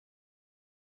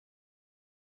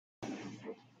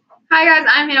Hi guys,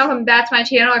 I'm Hannah. Welcome back to my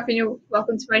channel. If you're new,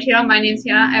 welcome to my channel. My name's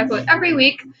Hannah. I upload every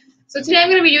week. So today I'm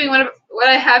going to be doing what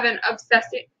I have been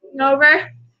obsessing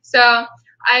over. So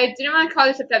I didn't want to call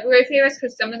this a February favorites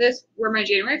because some of this were my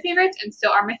January favorites and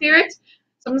still are my favorites.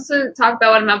 So I'm just going to talk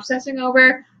about what I'm obsessing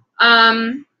over.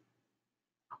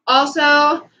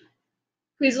 Also,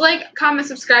 please like, comment,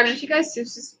 subscribe. And if you guys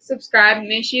subscribe,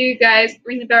 make sure you guys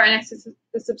ring the bell right next to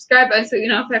the subscribe button so you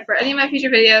know for any of my future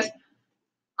videos.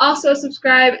 Also,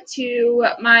 subscribe to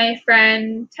my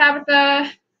friend Tabitha's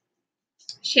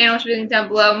channel, which will be linked down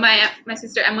below. My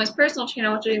sister Emily's personal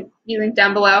channel, which will be linked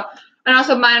down below. And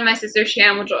also mine and my sister's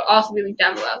channel, which will also be linked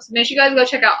down below. So make sure you guys go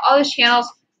check out all these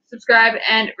channels, subscribe,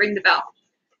 and ring the bell.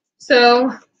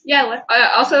 So, yeah,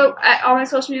 also, all my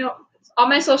social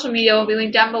media will be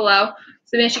linked down below.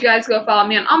 So make sure you guys go follow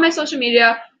me on all my social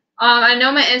media. I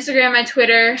know my Instagram, my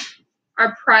Twitter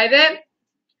are private,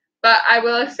 but I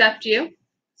will accept you.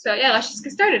 So yeah, let's just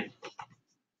get started.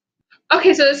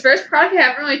 Okay, so this first product I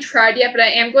haven't really tried yet, but I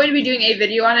am going to be doing a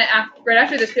video on it right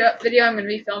after this video. I'm going to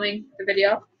be filming the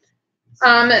video.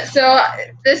 So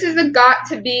this is the Got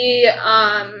to Be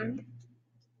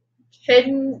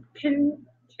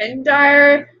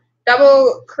Kindire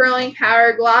Double Curling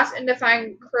Power Gloss and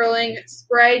Define Curling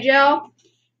Spray Gel.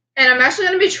 And I'm actually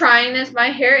going to be trying this. My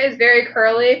hair is very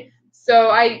curly, so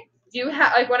I do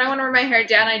have, like, when I want to wear my hair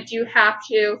down, I do have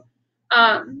to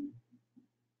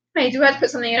put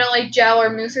something in it, like gel or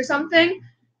mousse or something.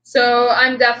 So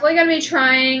I'm definitely going to be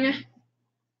trying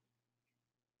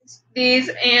these,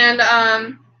 and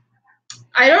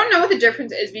I don't know what the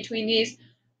difference is between these.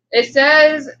 It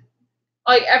says,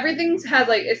 like, everything has,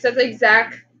 like, it says the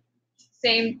exact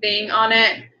same thing on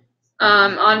it,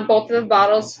 on both of the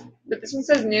bottles. But this one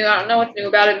says new. I don't know what's new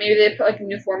about it. Maybe they put, like, a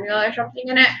new formula or something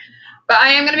in it. But I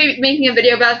am going to be making a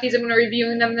video about these. I'm going to be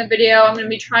reviewing them in the video. I'm going to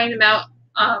be trying them out,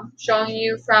 showing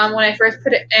you from when I first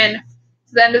put it in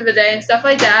to the end of the day and stuff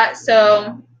like that.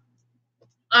 So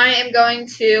I am going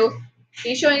to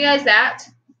be showing you guys that.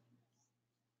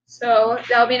 So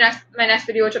that'll be my next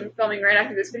video, which I'm filming right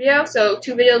after this video. So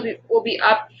 2 videos will be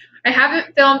up. I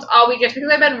haven't filmed all week just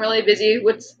because I've been really busy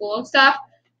with school and stuff.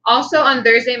 Also on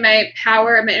Thursday, my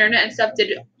power and my internet and stuff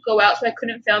did go out, so I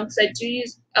couldn't film because I do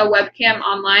use a webcam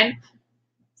online.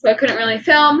 So I couldn't really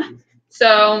film.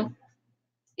 So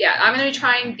yeah, I'm going to be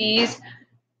trying these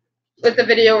with the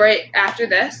video right after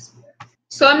this.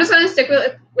 So I'm just going to stick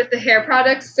with the hair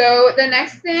products. So the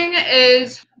next thing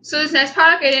is, so this next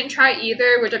product I didn't try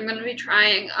either, which I'm going to be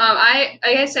trying. Like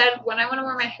I said, when I want to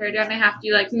wear my hair down, I have to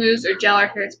do like mousse or gel or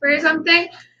hairspray or something.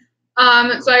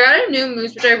 So I got a new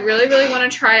mousse, which I really, really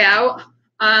want to try out,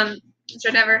 which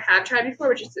I never have tried before,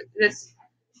 which is this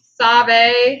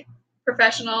Socail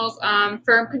Professionals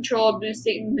Firm Control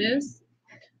Boosting Mousse.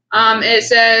 It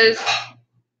says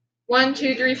 1,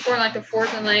 2, 3, 4, and like the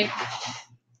fourth and like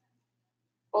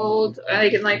hold,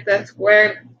 like in like the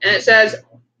square, and it says,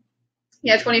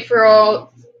 yeah,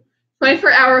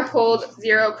 24-hour hold,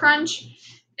 zero crunch.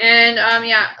 And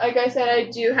yeah, like I said, I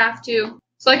do have to.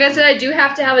 So like I said, I do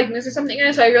have to have like mousse or something in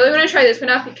it. So I really want to try this one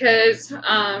out because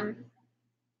I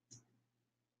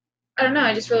don't know,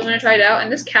 I just really want to try it out.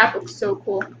 And this cap looks so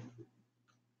cool.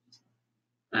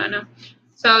 I don't know.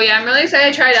 So yeah, I'm really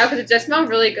excited to try it out because it does smell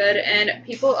really good, and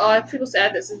a lot of people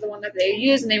said this is the one that they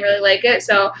use and they really like it.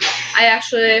 So I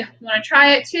actually want to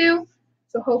try it too.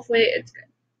 So hopefully it's good.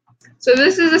 So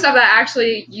this is the stuff that I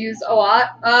actually use a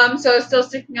lot. So still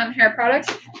sticking on hair products.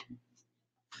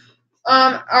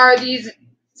 Are these?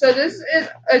 So this is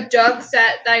a Dove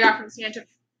set that I got from Santa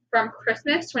from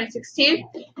Christmas 2016.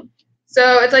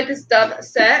 So it's like this Dove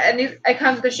set, and it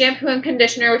comes with the shampoo and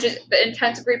conditioner, which is the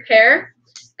Intensive Repair.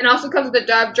 And also comes with the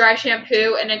Dove Dry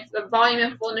Shampoo, and it's the Volume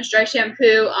and Fullness Dry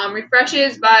Shampoo.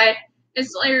 Refreshes by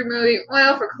instantly removing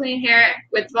oil for clean hair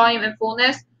with volume and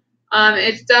fullness.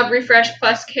 It's Dove Refresh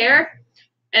Plus Care.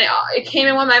 And it came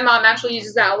in when my mom actually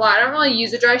uses that a lot. I don't really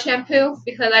use a dry shampoo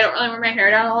because I don't really wear my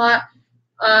hair down a lot.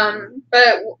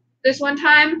 But this one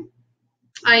time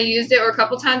I used it, or a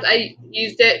couple times I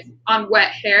used it on wet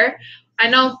hair. I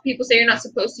know people say you're not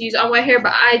supposed to use it on wet hair,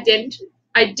 but I didn't.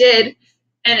 I did.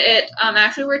 And it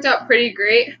actually worked out pretty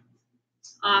great.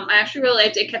 I actually really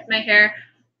liked it. It kept my hair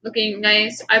looking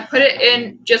nice. I put it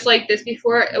in just like this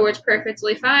before. It works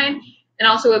perfectly fine. And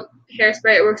also with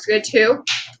hairspray, it works good too.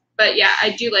 But yeah,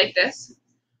 I do like this.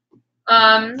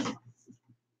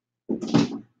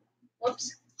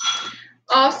 Whoops.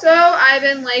 Also, I've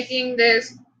been liking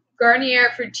this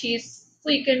Garnier Fructis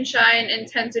Sleek and Shine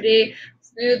Intensity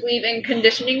Smooth Leave-In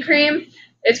Conditioning Cream.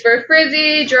 It's for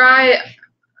frizzy, dry,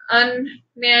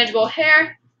 unmanageable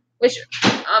hair, which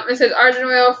it says argan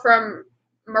oil from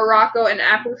Morocco and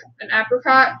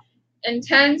apricot,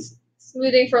 intense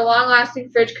smoothing for long-lasting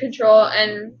fridge control,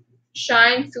 and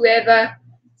shine suave. Oh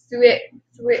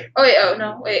wait, oh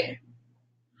no, wait.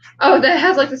 Oh, that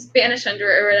has like the Spanish under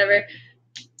it or whatever.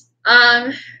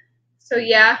 So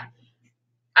yeah,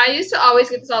 I used to always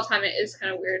get this all the time. It is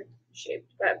kind of weird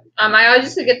shaped, but I always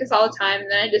used to get this all the time, and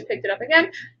then I just picked it up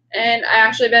again, and I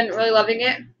actually been really loving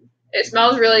it. It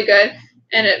smells really good,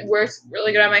 and it works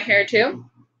really good on my hair too.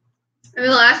 And the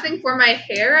last thing for my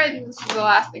hair, I think this is the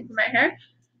last thing for my hair.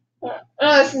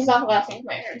 No, this is not the last thing for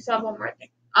my hair. I still have one more thing.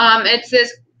 It's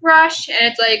this brush, and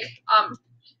it's like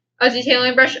a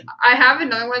detailing brush. I have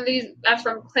another one of these that's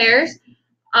from Claire's,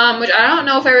 which I don't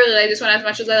know if I really like this one as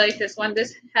much as I like this one.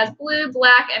 This has blue,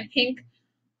 black, and pink,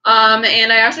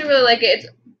 and I actually really like it.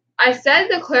 I said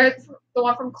the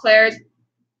one from Claire's,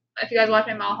 if you guys watch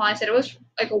my mall haul, I said it was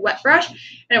like a wet brush,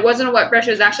 and it wasn't a wet brush.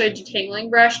 It was actually a detangling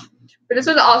brush. But this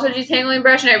was also a detangling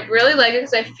brush, and I really like it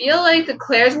because I feel like the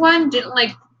Claire's one didn't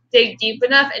like dig deep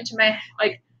enough into my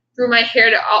through my hair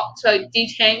to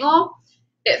detangle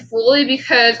it fully,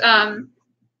 because I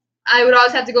would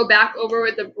always have to go back over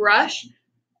with the brush.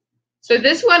 So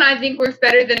this one I think works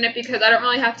better than it because I don't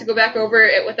really have to go back over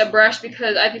it with a brush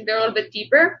because I think they're a little bit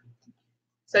deeper.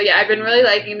 So yeah, I've been really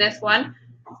liking this one.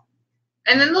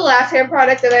 And then the last hair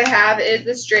product that I have is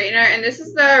the straightener, and this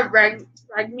is the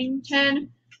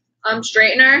Remington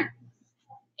straightener,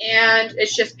 and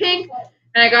it's just pink,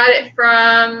 and I got it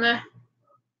from,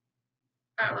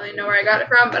 I don't really know where I got it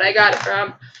from, but I got it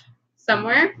from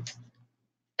somewhere,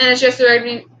 and it's just the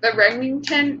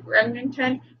Remington,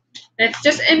 and it's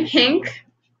just in pink.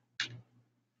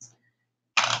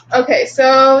 Okay,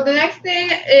 so the next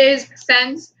thing is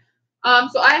scents.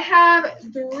 So I have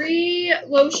 3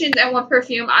 lotions and 1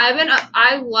 perfume.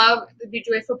 I love the Beauty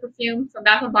Joyful perfume from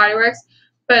Bath and Body Works,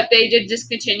 but they did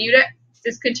discontinue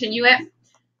it.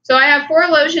 So I have 4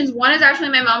 lotions. One is actually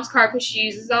in my mom's car because she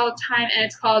uses it all the time, and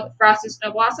it's called Frosted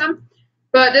Snow Blossom.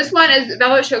 But this one is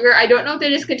Velvet Sugar. I don't know if they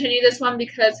discontinued this one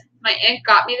because my aunt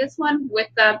got me this one with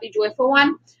the Be Joyful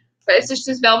one, but it's just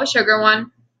this Velvet Sugar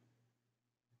one.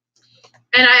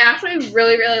 And I actually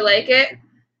really, really like it.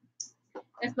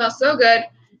 It smells so good.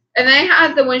 And then I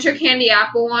have the Winter Candy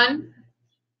Apple one.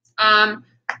 And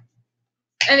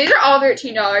these are all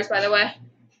 $13, by the way.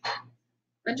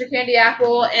 Winter Candy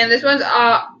Apple. And this one's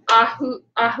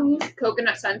Ahu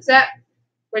Coconut Sunset,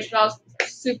 which smells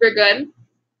super good.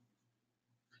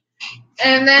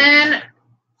 And then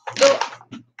the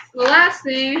last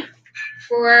thing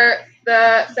for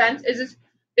the scent is this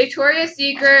Victoria's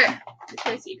Secret.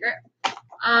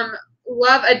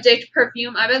 Love Addict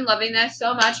perfume. I've been loving this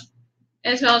so much.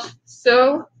 And it smells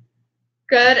so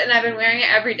good, and I've been wearing it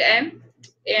every day.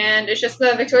 And it's just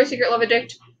the Victoria's Secret Love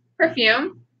Addict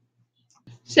perfume.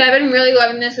 So I've been really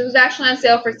loving this. It was actually on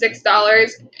sale for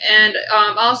 $6, and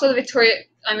also the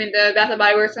Bath and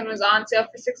Body Works one was on sale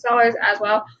for $6 as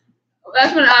well.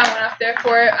 That's what I went up there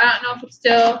for it. I don't know if it's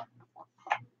still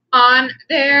on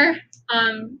there. I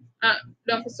don't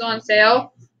know if it's still on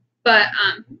sale, but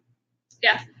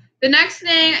yeah. The next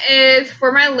thing is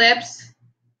for my lips.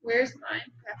 Where's mine?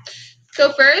 Okay.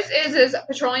 So first is this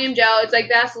petroleum gel. It's like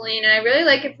Vaseline, and I really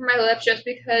like it for my lips just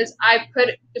because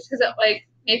it like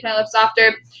makes my lips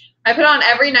softer. I put it on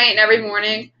every night and every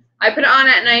morning. I put it on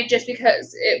at night just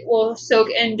because it will soak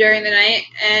in during the night,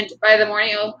 and by the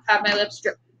morning it'll have my lips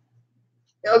drip.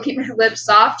 It'll keep my lips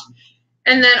soft.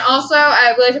 And then also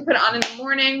I like to put it on in the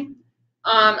morning.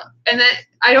 And then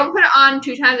I don't put it on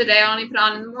 2 times a day. I only put it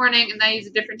on in the morning, and then I use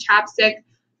a different chapstick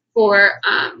for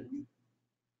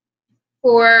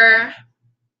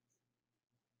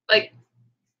like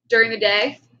during the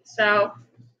day. So,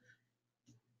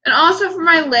 and also for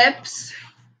my lips.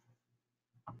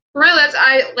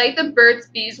 I like the Burt's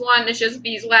Bees one. It's just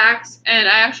beeswax, and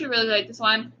I actually really like this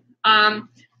one.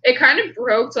 It kind of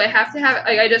broke, so I have to have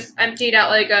I just emptied out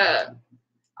like a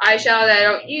eyeshadow that I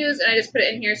don't use, and I just put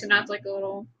it in here, so now it's like a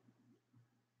little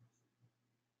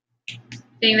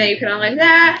thing that you put on like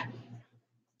that.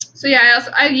 So yeah,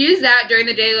 I use that during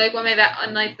the day, like when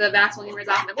the Vaseline wears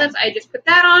off my lips, I just put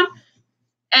that on.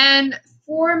 And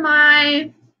for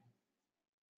my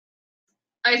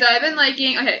so I've been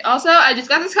liking. Okay, also I just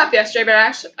got this cup yesterday, but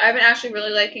I've been actually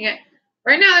really liking it.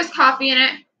 Right now there's coffee in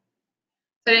it.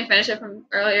 So I didn't finish it from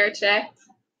earlier today.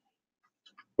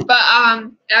 But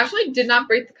it actually did not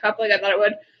break the cup like I thought it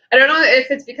would. I don't know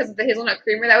if it's because of the hazelnut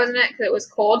creamer that was in it because it was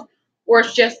cold, or I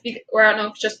don't know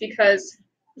if it's just because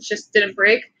it just didn't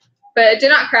break. But it did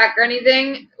not crack or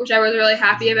anything, which I was really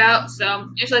happy about. So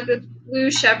it's like the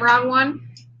blue chevron one.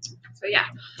 So yeah.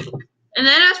 And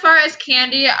then as far as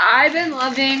candy, I've been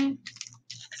loving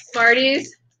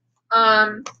Smarties.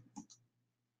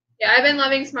 Yeah, I've been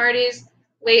loving Smarties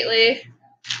lately.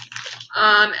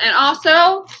 And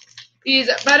also these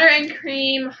butter and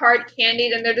cream hard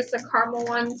candies, and they're just the caramel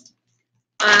ones.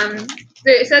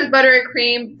 It says butter and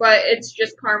cream, but it's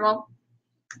just caramel.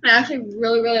 I actually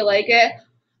really, really like it.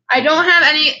 I don't have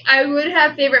any. I would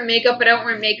have favorite makeup, but I don't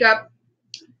wear makeup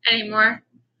anymore.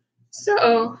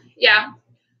 So yeah.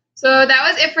 So that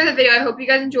was it for the video. I hope you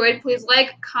guys enjoyed. Please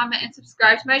like, comment, and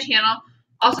subscribe to my channel.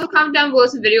 Also comment down below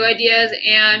some video ideas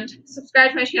and subscribe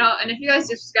to my channel. And if you guys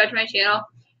do subscribe to my channel,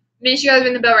 make sure you guys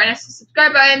ring the bell right next to the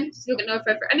subscribe button so you'll get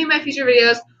notified for any of my future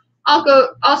videos.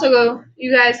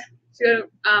 You guys to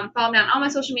follow me on all my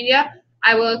social media.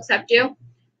 I will accept you.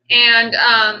 And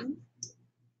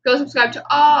go subscribe to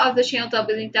all of the channels I'll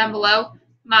be linked down below.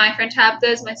 My friend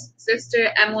Tabitha's, my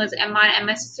sister Emily's, and mine, and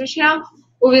my sister's channel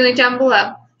will be linked down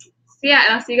below. So yeah,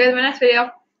 and I'll see you guys in my next video.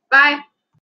 Bye!